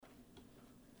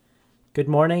Good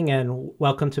morning and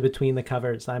welcome to Between the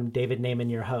Covers. I'm David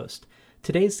Naiman, your host.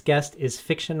 Today's guest is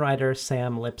fiction writer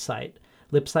Sam Lipsyte.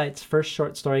 Lipsyte's first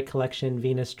short story collection,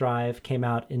 Venus Drive, came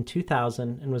out in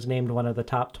 2000 and was named one of the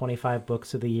top 25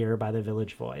 books of the year by The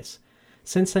Village Voice.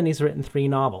 Since then, he's written 3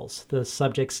 novels, The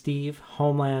Subject Steve,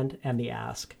 Homeland, and The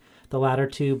Ask. The latter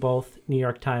 2 both New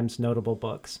York Times notable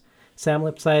books. Sam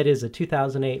Lipsyte is a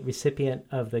 2008 recipient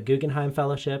of the Guggenheim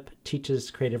Fellowship,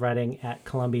 teaches creative writing at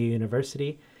Columbia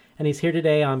University, and he's here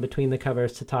today on Between the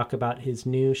Covers to talk about his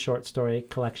new short story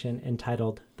collection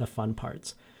entitled The Fun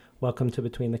Parts. Welcome to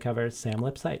Between the Covers, Sam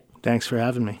Lipsyte. Thanks for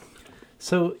having me.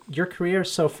 So your career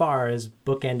so far is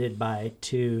bookended by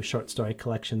 2 short story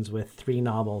collections with 3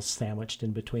 novels sandwiched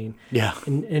in between. Yeah.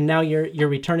 And now you're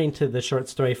returning to the short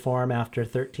story form after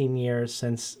 13 years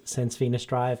since Venus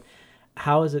Drive.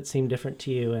 How has it seemed different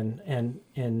to you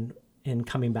in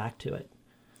coming back to it?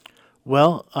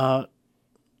 Well,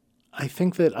 I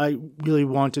think that I really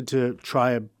wanted to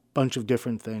try a bunch of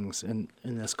different things in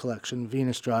this collection.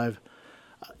 Venus Drive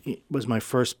was my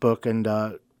first book, and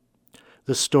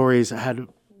the stories had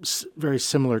very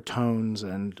similar tones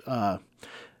and a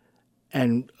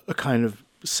kind of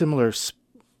similar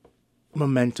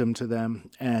momentum to them,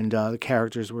 and the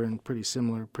characters were in pretty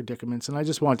similar predicaments. And I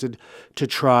just wanted to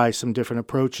try some different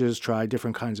approaches, try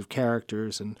different kinds of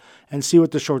characters, and see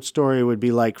what the short story would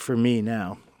be like for me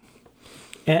now.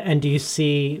 And do you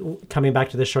see, coming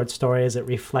back to the short story, does it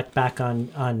reflect back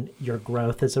on your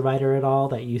growth as a writer at all,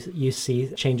 that you see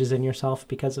changes in yourself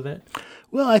because of it?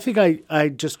 Well, I think I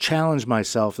just challenged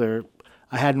myself there.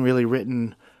 I hadn't really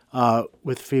written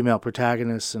with female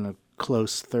protagonists and a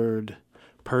close third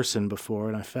person before,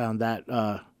 and I found that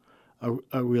a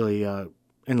really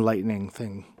enlightening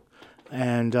thing.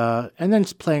 And then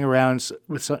playing around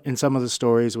in some of the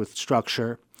stories with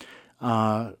structure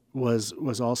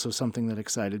was also something that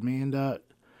excited me,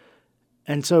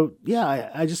 and so yeah,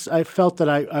 I felt that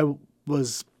I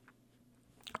was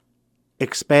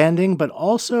expanding, but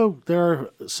also there are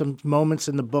some moments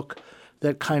in the book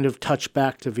that kind of touch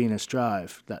back to Venus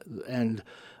Drive, and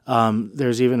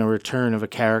there's even a return of a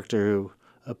character who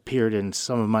appeared in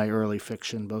some of my early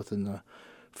fiction, both in the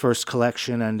first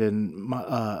collection and in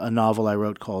a novel I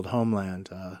wrote called Homeland,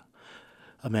 a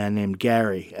man named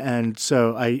Gary, and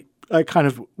so I kind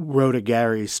of wrote a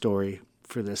Gary story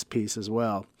for this piece as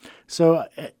well. So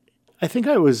I think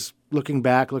I was looking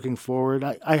back, looking forward.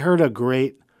 I heard a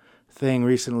great thing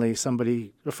recently.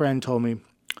 A friend told me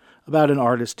about an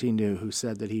artist he knew who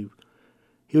said that he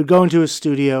would go into his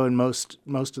studio, and most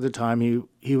of the time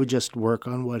he would just work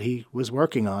on what he was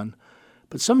working on.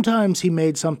 But sometimes he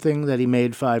made something that he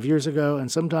made 5 years ago, and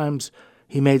sometimes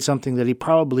he made something that he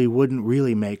probably wouldn't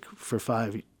really make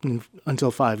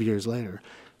until 5 years later.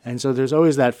 And so there's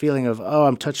always that feeling of,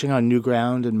 I'm touching on new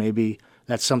ground, and maybe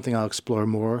that's something I'll explore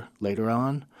more later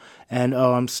on. And,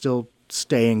 I'm still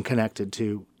staying connected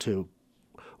to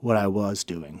what I was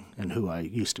doing and who I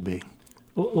used to be.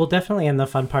 Well, definitely in the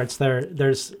fun parts,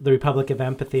 there's the Republic of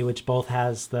Empathy, which both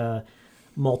has the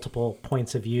multiple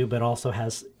points of view, but also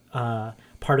has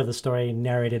part of the story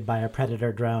narrated by a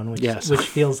predator drone, which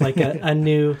feels like a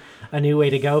new way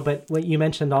to go. But what you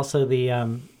mentioned also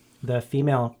the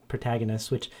female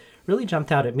protagonist, which really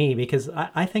jumped out at me because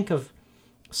I think of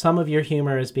some of your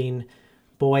humor as being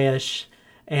boyish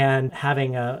and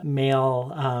having a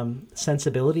male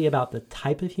sensibility about the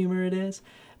type of humor it is,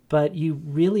 but you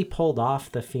really pulled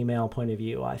off the female point of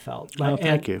view, I felt.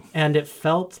 Thank you. And it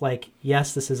felt like,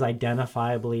 yes, this is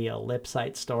identifiably a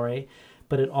Lipsyte story,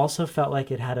 but it also felt like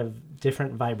it had a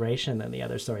different vibration than the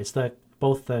other stories,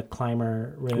 both the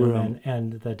Clymer Room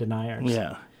and the Deniers.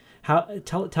 Yeah.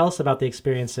 Tell us about the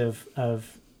experience of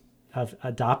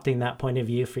adopting that point of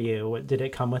view for you. Did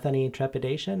it come with any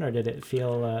trepidation, or did it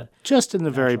feel just in the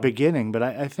very beginning? But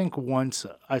I think once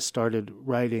I started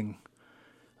writing,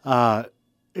 I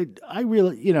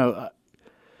realized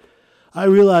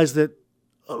that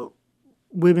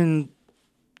women,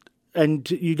 and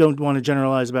you don't want to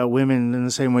generalize about women in the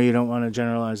same way you don't want to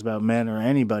generalize about men or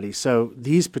anybody. So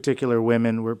these particular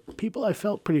women were people I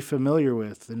felt pretty familiar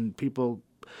with, and people.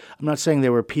 I'm not saying they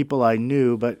were people I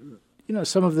knew, but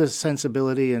some of the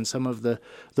sensibility and some of the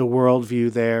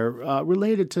worldview there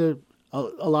related to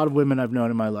a lot of women I've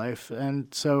known in my life, and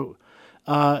so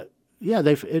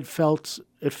it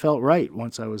felt right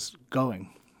once I was going.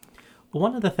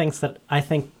 One of the things that I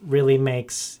think really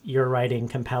makes your writing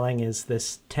compelling is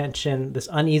this tension, this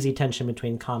uneasy tension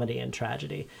between comedy and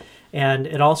tragedy. And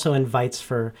it also invites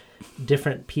for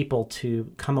different people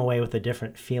to come away with a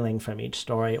different feeling from each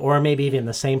story, or maybe even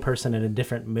the same person in a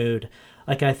different mood.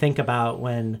 Like I think about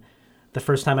when the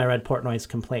first time I read Portnoy's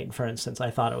Complaint, for instance,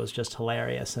 I thought it was just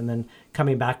hilarious. And then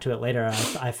coming back to it later,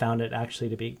 I found it actually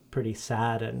to be pretty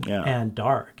sad and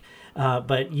dark.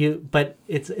 But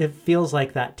it feels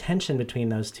like that tension between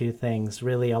those two things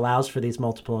really allows for these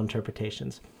multiple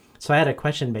interpretations. So I had a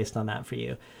question based on that for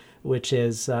you, which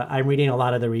is I'm reading a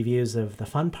lot of the reviews of the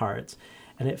fun parts,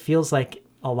 and it feels like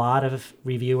a lot of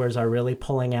reviewers are really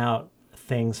pulling out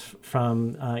things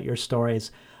from your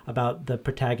stories about the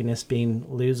protagonists being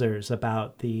losers,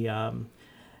 about the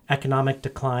economic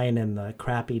decline and the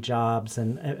crappy jobs.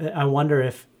 And I wonder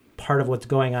if part of what's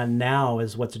going on now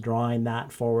is what's drawing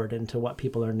that forward into what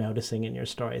people are noticing in your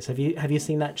stories. Have you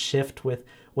seen that shift with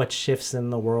what shifts in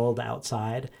the world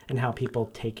outside and how people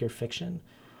take your fiction?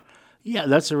 Yeah,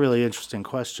 that's a really interesting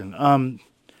question.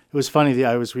 It was funny,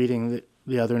 I was reading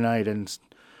the other night, and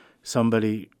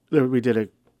we did a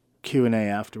Q&A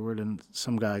afterward, and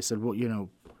some guy said, well,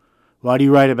 why do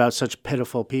you write about such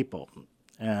pitiful people?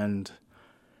 And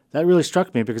that really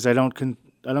struck me because I don't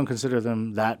consider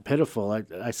them that pitiful.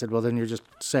 I said, well, then you're just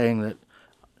saying that,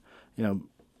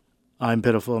 I'm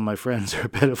pitiful and my friends are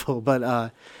pitiful.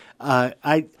 But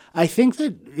I think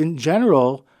that in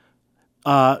general,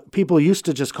 people used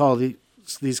to just call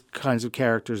these kinds of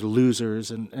characters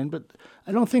losers, but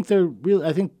I don't think they're really.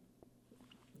 I think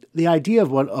the idea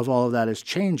of all of that is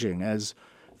changing as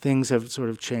things have sort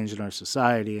of changed in our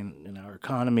society and in our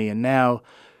economy, and now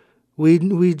we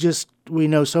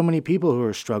know so many people who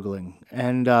are struggling,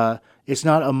 and it's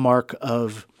not a mark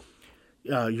of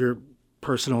your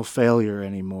personal failure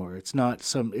anymore. It's not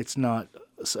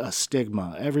a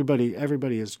stigma.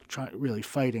 Everybody is really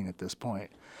fighting at this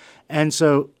point, and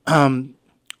so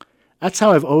that's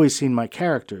how I've always seen my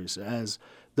characters. As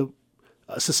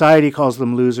society calls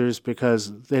them losers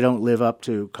because they don't live up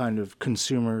to kind of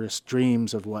consumerist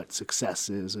dreams of what success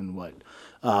is and what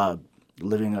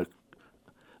living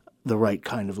the right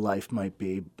kind of life might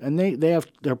be. And they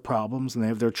have their problems and they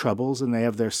have their troubles and they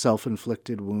have their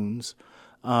self-inflicted wounds.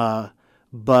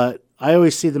 But I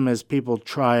always see them as people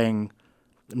trying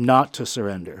not to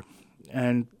surrender,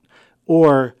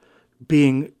 or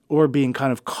being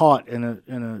kind of caught in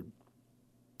a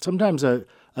sometimes a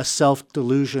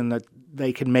self-delusion that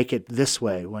they can make it this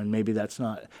way when maybe that's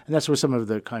not. And that's where some of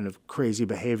the kind of crazy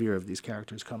behavior of these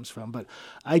characters comes from. But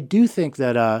I do think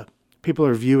that people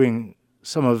are viewing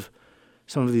some of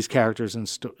these characters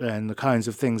and the kinds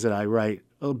of things that I write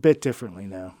a bit differently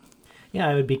now. Yeah,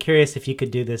 I would be curious if you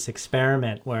could do this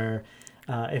experiment where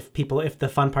if the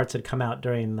fun parts had come out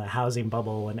during the housing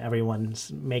bubble when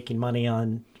everyone's making money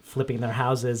on flipping their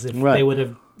houses, if they would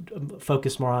have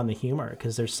focused more on the humor,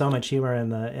 because there's so much humor in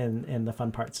the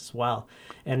fun parts as well.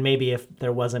 And maybe if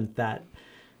there wasn't that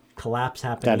collapse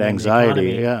happening, that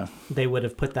anxiety, in the economy, they would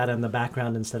have put that in the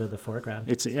background instead of the foreground.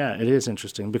 It is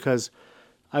interesting because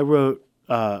I wrote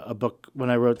a book when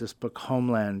I wrote this book,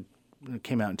 Homeland. It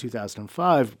came out in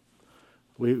 2005.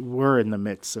 We were in the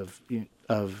midst of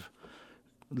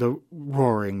the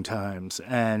roaring times,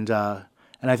 and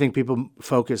I think people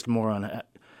focused more on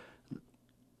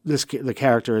the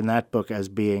character in that book as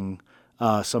being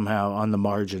somehow on the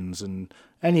margins, and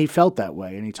he felt that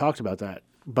way, and he talked about that.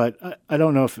 But I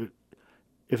don't know if it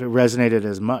resonated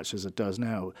as much as it does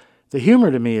now. The humor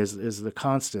to me is the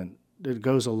constant. It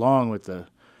goes along with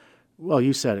well,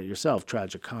 you said it yourself,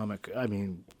 tragicomic. I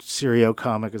mean,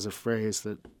 seriocomic is a phrase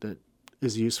that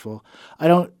is useful. I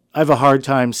have a hard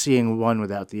time seeing one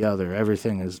without the other.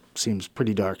 Everything seems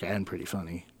pretty dark and pretty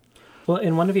funny. Well,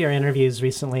 in one of your interviews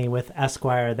recently with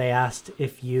Esquire, they asked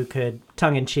if you could,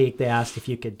 tongue-in-cheek,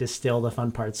 distill the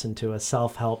fun parts into a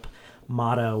self-help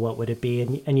motto. What would it be?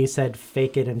 And you said,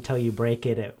 fake it until you break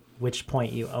it, at which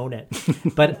point you own it.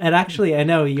 But actually, I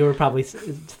know you were probably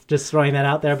just throwing that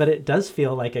out there, but it does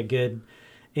feel like a good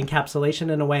encapsulation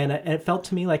in a way. And it felt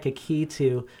to me like a key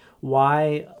to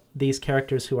why these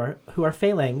characters who are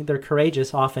failing, they're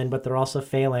courageous often, but they're also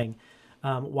failing.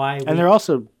 They're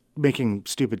also making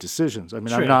stupid decisions. I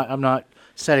mean, true. I'm not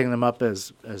setting them up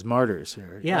as martyrs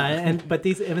here. Yeah, but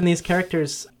these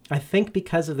characters, I think,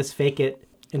 because of this "fake it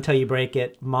until you break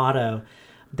it" motto,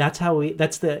 that's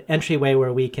the entryway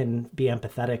where we can be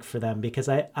empathetic for them. Because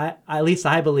I at least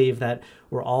I believe that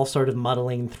we're all sort of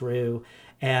muddling through,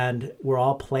 and we're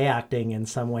all play acting in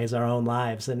some ways our own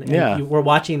lives, and we're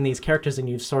watching these characters, and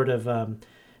you've sort of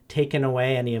taken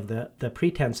away any of the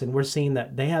pretense, and we're seeing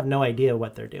that they have no idea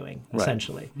what they're doing,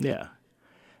 essentially. Yeah.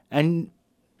 And,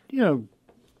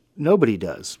 nobody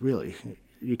does, really.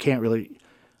 You can't really...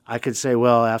 I could say,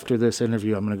 well, after this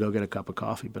interview, I'm going to go get a cup of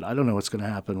coffee, but I don't know what's going to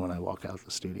happen when I walk out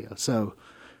the studio. So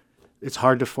it's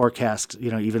hard to forecast,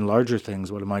 even larger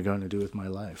things. What am I going to do with my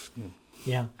life?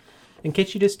 Yeah. In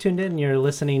case you just tuned in, you're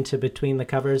listening to Between the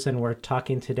Covers, and we're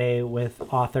talking today with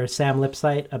author Sam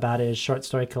Lipsyte about his short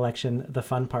story collection, The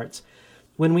Fun Parts.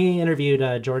 When we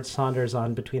interviewed George Saunders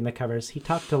on Between the Covers, he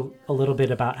talked a little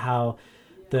bit about how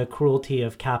the cruelty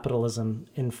of capitalism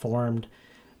informed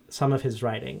some of his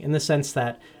writing, in the sense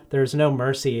that there's no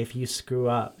mercy if you screw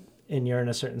up and you're in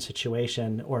a certain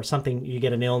situation or something, you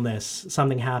get an illness,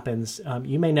 something happens,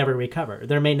 you may never recover.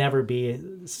 There may never be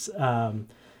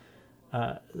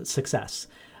success.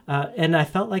 And I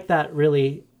felt like that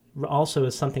really also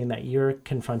is something that you're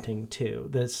confronting too.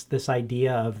 This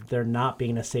idea of there not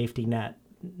being a safety net,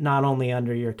 not only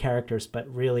under your characters,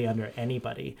 but really under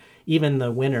anybody. Even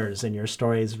the winners in your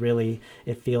stories, really,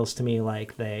 it feels to me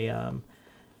like they,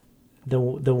 the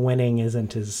winning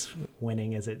isn't as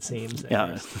winning as it seems.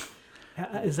 Yeah.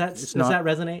 Does that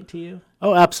resonate to you?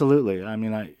 Oh, absolutely. I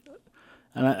mean, I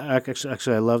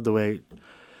actually I love the way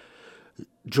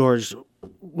George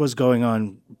was going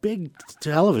on big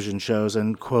television shows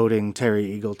and quoting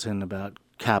Terry Eagleton about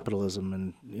capitalism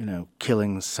and,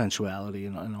 killing sensuality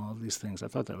and all of these things. I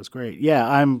thought that was great. Yeah,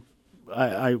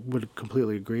 I would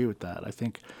completely agree with that. I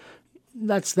think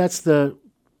that's the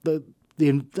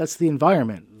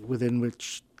environment within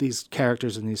which these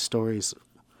characters and these stories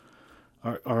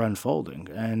are unfolding,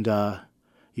 and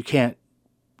you can't.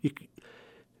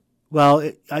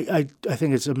 I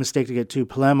think it's a mistake to get too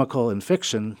polemical in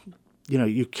fiction.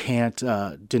 You can't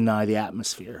deny the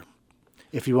atmosphere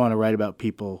if you want to write about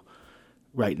people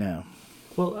right now.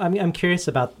 Well, I'm curious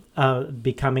about not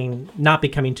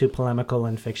becoming too polemical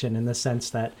in fiction, in the sense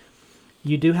that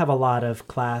you do have a lot of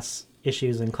class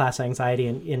issues and class anxiety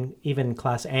and even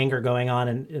class anger going on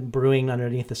and brewing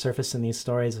underneath the surface in these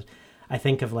stories. I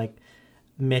think of like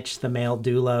Mitch, the male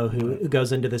doulo, who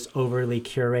goes into this overly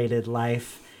curated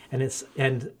life. And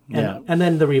and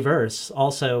then the reverse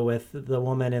also with the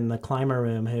woman in the climber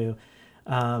room who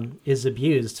is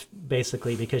abused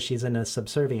basically because she's in a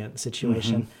subservient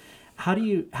situation.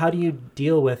 Mm-hmm. How do you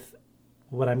deal with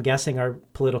what I'm guessing are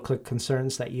political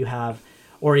concerns that you have,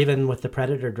 or even with the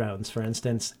Predator drones, for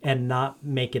instance, and not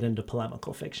make it into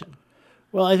polemical fiction?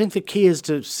 Well, I think the key is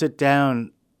to sit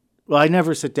down. Well, I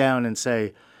never sit down and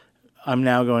say, I'm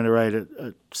now going to write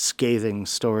a scathing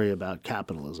story about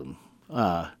capitalism.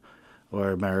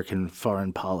 Or American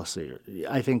foreign policy.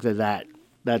 I think that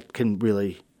can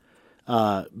really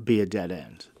be a dead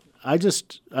end. I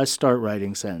start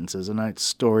writing sentences, and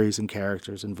stories and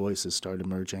characters and voices start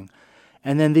emerging,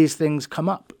 and then these things come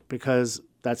up because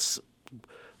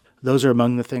those are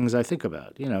among the things I think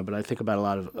about. But I think about a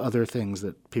lot of other things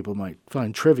that people might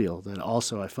find trivial that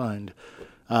also I find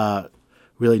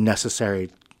really necessary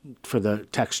for the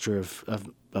texture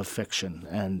of fiction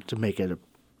and to make it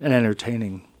an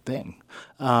entertaining thing.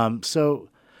 So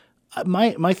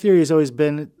my theory has always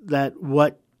been that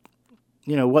what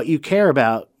you care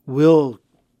about will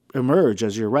emerge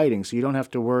as you're writing, so you don't have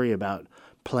to worry about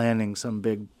planning some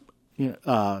big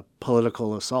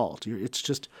political assault.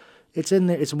 It's in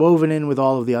there, it's woven in with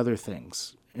all of the other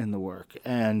things in the work,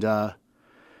 and I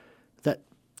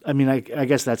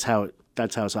guess that's how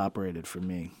it's operated for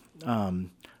me.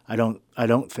 I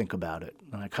don't think about it,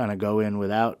 and I kind of go in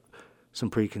without some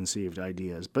preconceived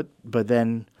ideas, but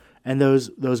then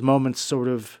those moments sort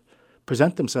of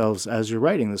present themselves as you're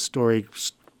writing the story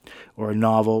or a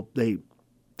novel. They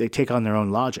take on their own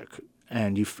logic,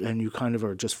 and you kind of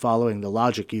are just following the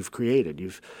logic you've created.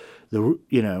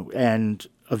 And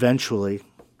eventually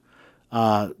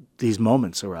these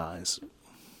moments arise.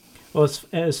 Well,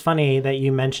 it was funny that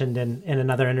you mentioned in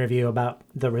another interview about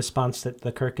the response that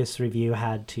the Kirkus Review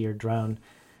had to your drone.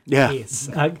 Yeah. Piece.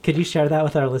 Could you share that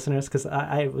with our listeners? Because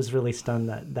I was really stunned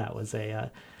that was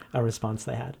a response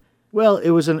they had. Well,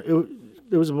 it was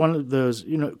one of those.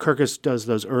 Kirkus does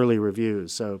those early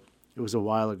reviews, so it was a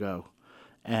while ago,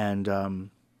 and the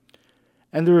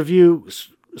review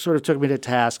sort of took me to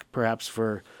task, perhaps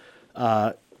for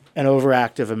an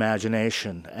overactive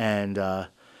imagination and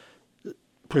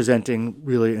presenting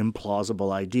really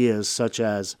implausible ideas, such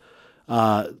as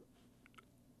a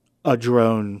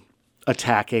drone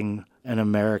attacking an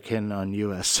American on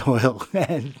U.S. soil,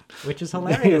 which is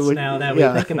hilarious now that we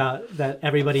think about that.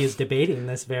 Everybody is debating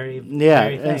this very thing.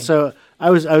 And so I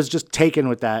was just taken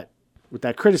with that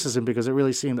criticism because it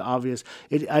really seemed obvious.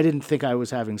 I didn't think I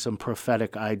was having some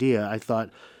prophetic idea. I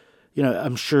thought,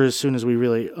 I'm sure as soon as we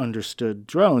really understood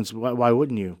drones, why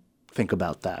wouldn't you think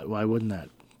about that? Why wouldn't that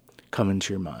come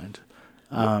into your mind?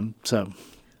 So.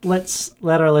 Let's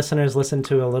let our listeners listen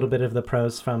to a little bit of the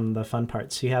prose from The Fun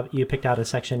Parts. You picked out a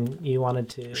section you wanted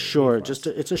to. Sure,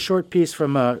 it's a short piece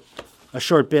from a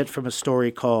short bit from a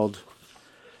story called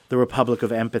The Republic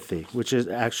of Empathy, which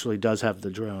actually does have the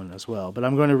drone as well. But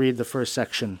I'm going to read the first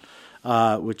section,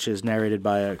 which is narrated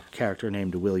by a character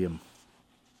named William.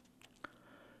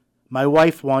 My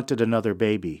wife wanted another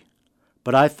baby,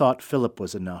 but I thought Philip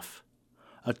was enough.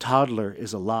 A toddler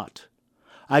is a lot.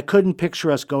 I couldn't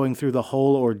picture us going through the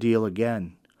whole ordeal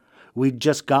again. We'd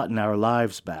just gotten our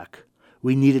lives back.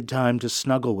 We needed time to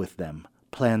snuggle with them,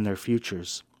 plan their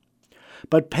futures.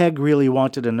 But Peg really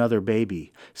wanted another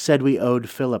baby, said we owed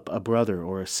Philip a brother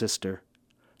or a sister.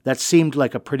 That seemed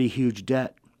like a pretty huge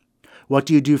debt. What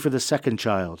do you do for the second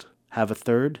child? Have a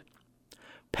third?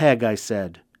 Peg, I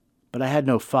said, but I had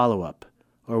no follow-up,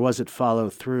 or was it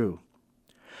follow-through?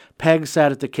 Peg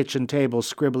sat at the kitchen table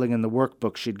scribbling in the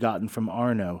workbook she'd gotten from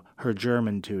Arno, her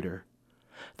German tutor.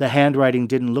 The handwriting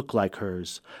didn't look like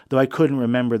hers, though I couldn't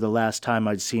remember the last time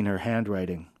I'd seen her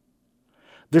handwriting.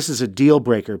 This is a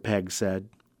deal-breaker, Peg said.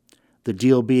 The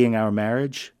deal being our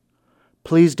marriage?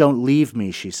 Please don't leave me,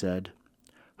 she said.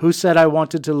 Who said I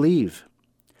wanted to leave?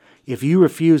 If you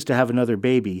refuse to have another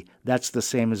baby, that's the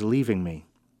same as leaving me.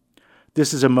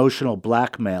 This is emotional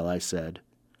blackmail, I said.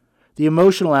 The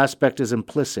emotional aspect is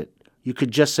implicit. You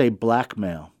could just say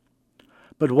blackmail.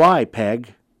 But why,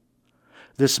 Peg?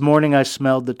 This morning I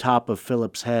smelled the top of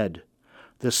Philip's head.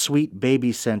 The sweet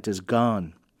baby scent is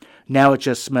gone. Now it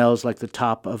just smells like the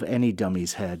top of any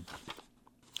dummy's head.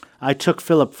 I took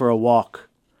Philip for a walk.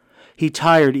 He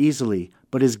tired easily,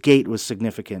 but his gait was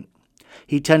significant.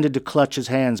 He tended to clutch his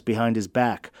hands behind his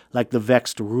back, like the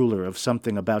vexed ruler of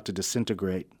something about to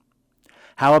disintegrate.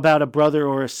 How about a brother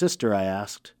or a sister, I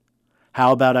asked.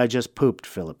 How about I just pooped,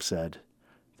 Philip said.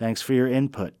 Thanks for your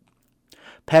input.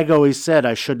 Peg always said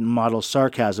I shouldn't model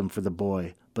sarcasm for the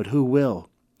boy, but who will?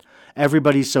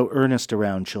 Everybody's so earnest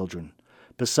around children.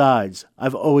 Besides,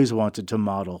 I've always wanted to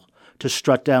model, to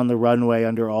strut down the runway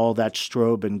under all that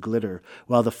strobe and glitter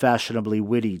while the fashionably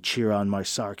witty cheer on my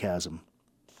sarcasm.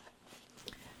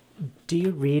 Do you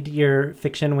read your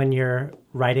fiction when you're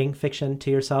writing fiction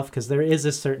to yourself? Because there is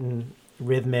a certain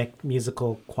rhythmic,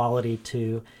 musical quality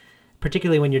to,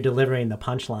 particularly when you're delivering the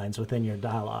punchlines within your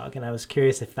dialogue. And I was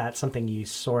curious if that's something you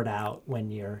sort out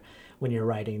when you're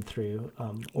writing through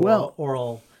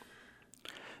oral.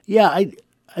 Yeah, I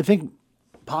think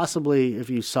possibly if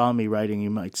you saw me writing, you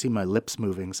might see my lips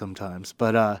moving sometimes.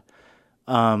 But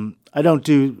I don't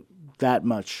do that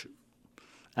much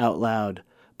out loud.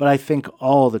 But I think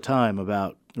all the time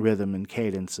about rhythm and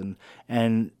cadence.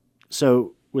 And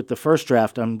so with the first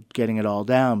draft, I'm getting it all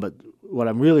down. But what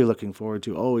I'm really looking forward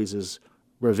to always is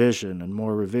revision and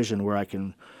more revision where I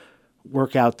can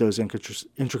work out those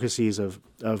intricacies of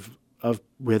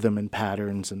rhythm and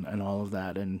patterns and all of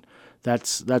that. And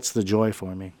that's the joy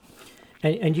for me.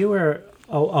 And you were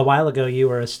a while ago. You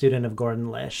were a student of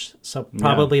Gordon Lish, so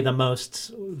probably the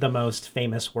most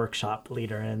famous workshop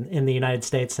leader in the United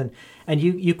States. And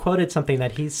you quoted something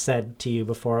that he said to you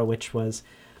before, which was,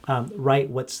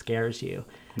 "Write what scares you."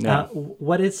 Yeah.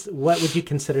 What would you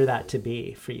consider that to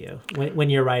be for you when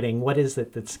you're writing? What is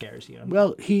it that scares you?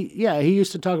 Well, he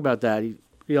used to talk about that.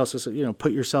 He also said,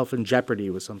 put yourself in jeopardy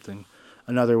was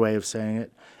another way of saying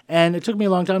it. And it took me a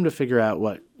long time to figure out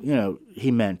what,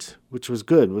 he meant, which was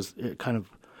good.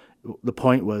 The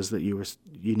point was that you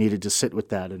needed to sit with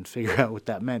that and figure out what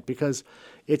that meant, because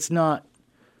it's not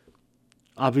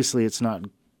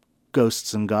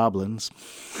ghosts and goblins,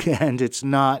 and it's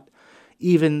not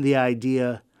even the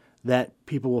idea that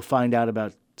people will find out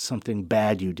about something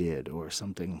bad you did or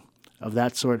something of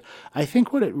that sort. I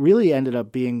think what it really ended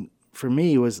up being for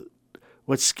me was,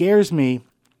 what scares me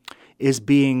is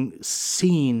being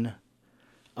seen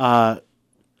in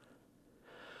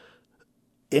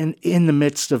the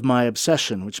midst of my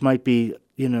obsession, which might be,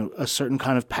 a certain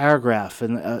kind of paragraph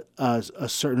and a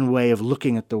certain way of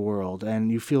looking at the world.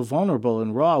 And you feel vulnerable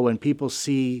and raw when people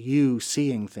see you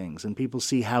seeing things and people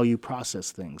see how you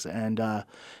process things. And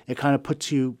it kind of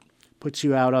puts you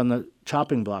out on the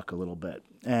chopping block a little bit.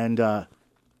 And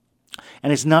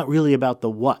it's not really about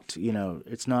the what,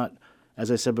 it's not,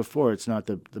 as I said before, it's not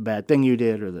the bad thing you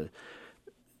did or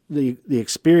the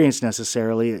experience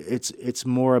necessarily. It's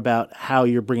more about how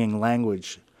you're bringing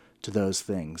language to those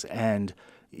things, and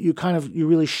you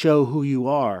really show who you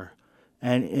are,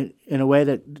 and in a way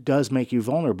that does make you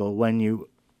vulnerable when you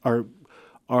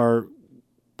are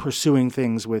pursuing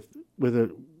things with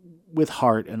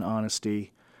heart and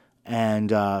honesty, and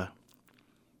the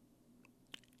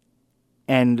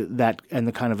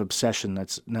kind of obsession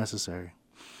that's necessary.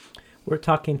 We're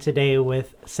talking today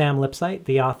with Sam Lipsyte,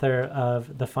 the author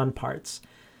of The Fun Parts.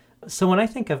 So when I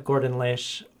think of Gordon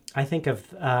Lish, I think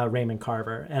of Raymond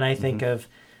Carver, and I think of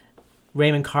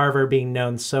Raymond Carver being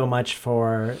known so much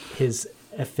for his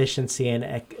efficiency and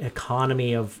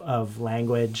economy of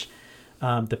language,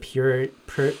 the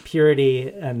purity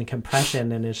and the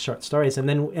compression in his short stories, and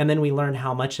then we learn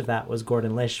how much of that was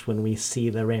Gordon Lish when we see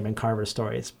the Raymond Carver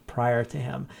stories prior to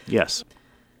him. Yes.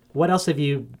 What else have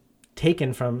you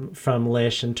taken from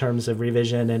Lish in terms of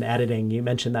revision and editing? You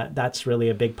mentioned that that's really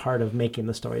a big part of making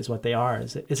the stories what they are.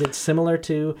 Is it similar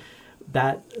to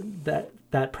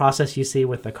that process you see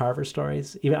with the Carver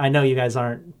stories? Even, I know you guys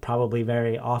aren't probably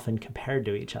very often compared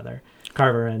to each other,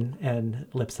 Carver and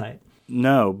Lipsyte.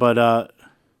 No, but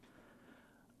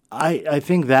I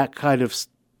think that kind of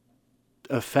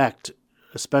effect,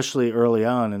 especially early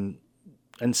on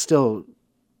and still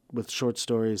with short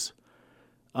stories,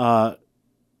 was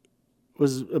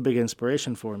a big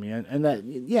inspiration for me. And that,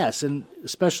 yes, and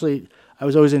especially I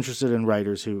was always interested in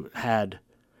writers who had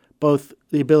both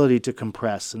the ability to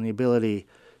compress and the ability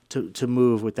to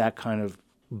move with that kind of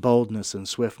boldness and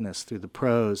swiftness through the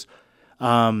prose.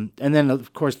 And then,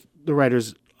 of course, the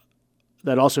writers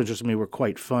that also interested me were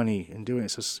quite funny in doing it.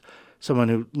 So someone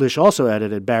who Lish also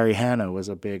edited, Barry Hannah, was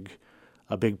a big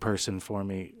person for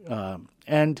me.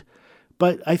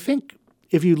 But I think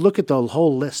if you look at the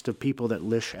whole list of people that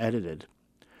Lish edited,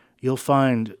 you'll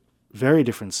find very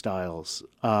different styles,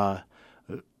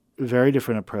 very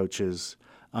different approaches.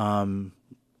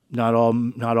 Not all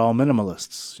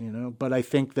minimalists, But I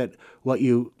think that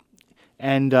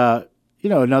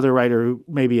another writer who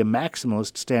may be a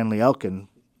maximalist, Stanley Elkin,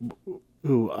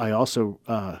 who I also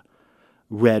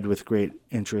read with great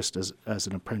interest as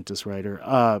an apprentice writer,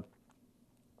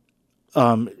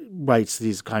 writes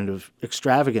these kind of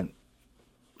extravagant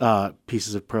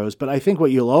pieces of prose. But I think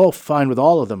what you'll all find with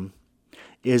all of them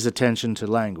is attention to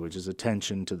language, is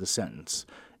attention to the sentence,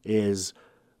 is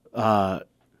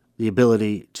the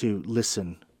ability to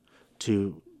listen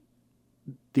to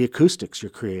the acoustics you're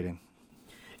creating.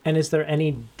 And is there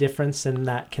any difference in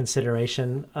that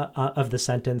consideration of the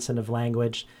sentence and of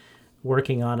language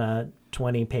working on a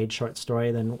 20-page short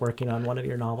story than working on one of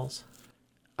your novels?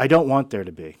 I don't want there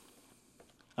to be.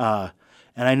 And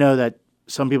I know that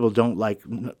some people don't like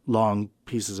long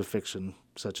pieces of fiction,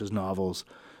 such as novels,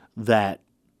 that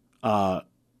are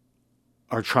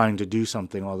trying to do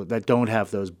something that don't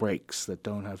have those breaks, that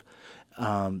don't have,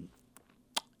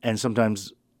 and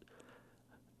sometimes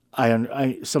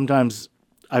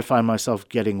I find myself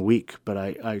getting weak, but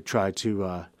I try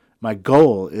to. My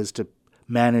goal is to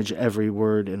manage every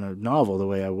word in a novel the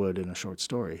way I would in a short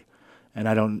story, and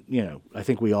I don't. I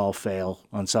think we all fail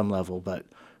on some level, but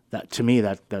that to me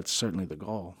that's certainly the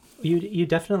goal. You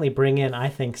definitely bring in, I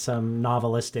think, some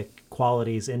novelistic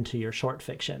qualities into your short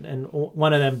fiction, and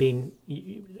one of them being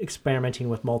experimenting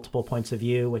with multiple points of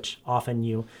view, which often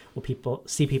you will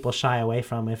see people shy away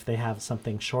from if they have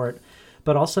something short.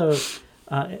 But also,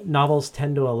 novels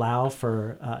tend to allow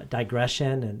for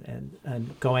digression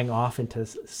and going off into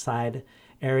side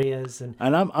areas, and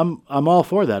I'm all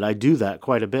for that. I do that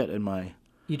quite a bit in my.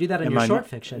 You do that in your short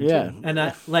fiction, yeah. too.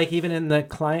 And like even in the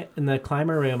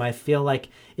Climber Room, I feel like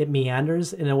it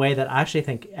meanders in a way that I actually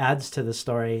think adds to the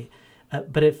story,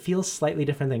 but it feels slightly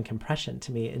different than Compression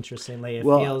to me. Interestingly, it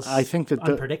feels I think that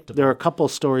unpredictable. There are a couple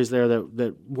stories there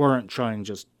that weren't trying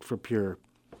just for pure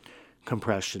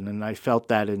compression, and I felt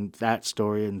that in that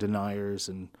story and Deniers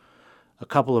and a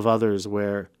couple of others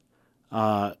where,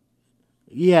 I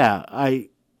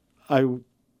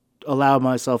allow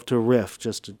myself to riff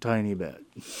just a tiny bit,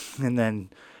 and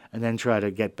then try to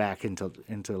get back into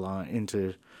line,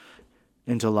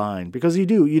 because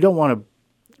you don't want to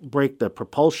break the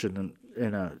propulsion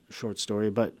in a short story,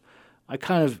 but I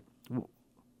kind of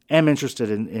am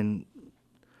interested in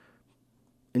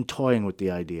toying with the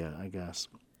idea, I guess.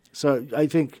 So I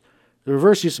think the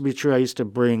reverse used to be true. I used to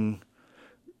bring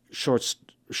short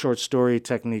story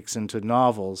techniques into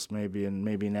novels,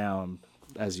 maybe now I'm,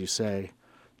 as you say,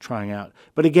 trying out.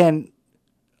 But again,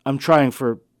 I'm trying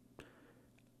for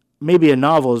maybe a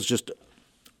novel is just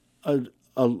a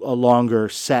longer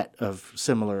set of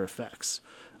similar effects.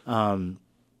 To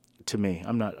me,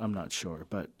 I'm not sure,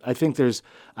 but I think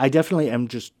I definitely am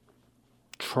just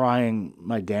trying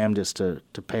my damnedest to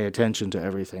pay attention to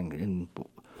everything in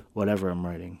whatever I'm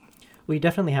writing. We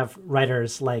definitely have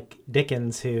writers like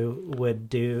Dickens who would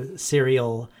do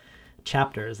serial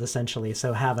chapters, essentially,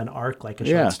 so have an arc like a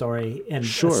short story and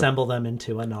assemble them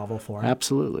into a novel form.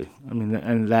 Absolutely. I mean,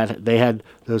 and that they had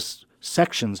those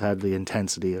sections had the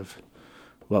intensity of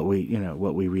what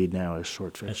we read now as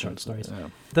short fiction. As short stories. Yeah.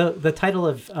 The title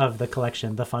of the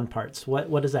collection, The Fun Parts,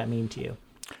 what does that mean to you?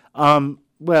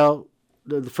 Well,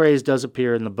 the phrase does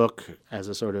appear in the book as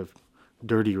a sort of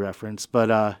dirty reference,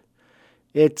 but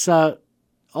it's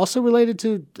also related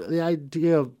to the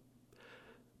idea of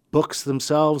books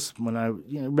themselves. When I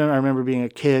remember being a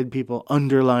kid, people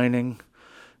underlining,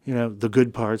 the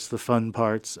good parts, the fun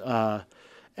parts,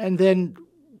 and then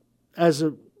as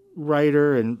a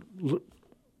writer and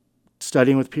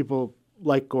studying with people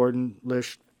like Gordon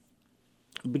Lish,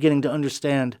 beginning to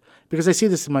understand, because I see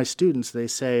this in my students. They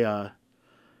say,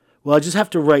 well, I just have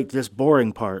to write this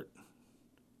boring part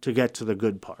to get to the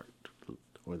good part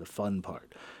or the fun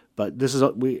part. But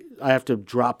I have to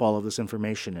drop all of this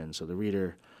information in so the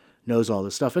reader knows all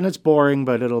this stuff. And it's boring,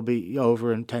 but it'll be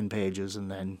over in 10 pages,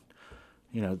 and then,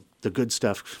 the good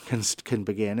stuff can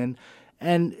begin.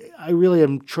 And I really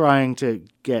am trying to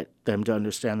get them to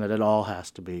understand that it all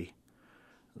has to be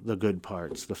the good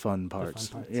parts, the fun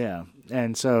parts. Yeah.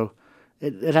 And so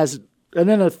it has, and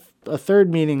then a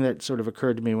third meaning that sort of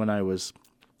occurred to me when I was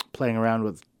playing around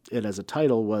with it as a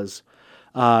title was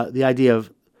the idea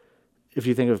of, if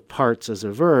you think of parts as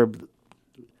a verb,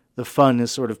 the fun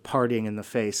is sort of partying in the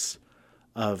face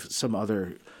of some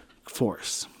other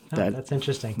force. That's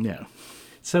interesting. Yeah.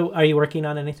 So are you working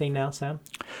on anything now, Sam?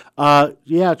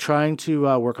 Yeah, trying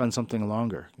to work on something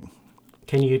longer.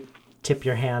 Can you tip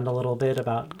your hand a little bit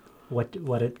about what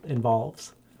it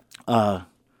involves? At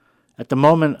the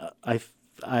moment,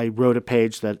 I wrote a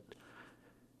page that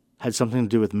had something to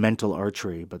do with mental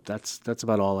archery, but that's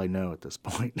about all I know at this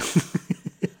point.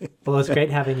 Well, it's great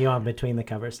having you on Between the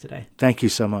Covers today. Thank you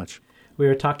so much. We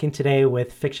were talking today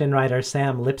with fiction writer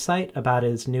Sam Lipsyte about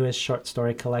his newest short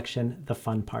story collection, The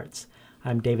Fun Parts.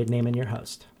 I'm David Naiman, your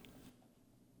host.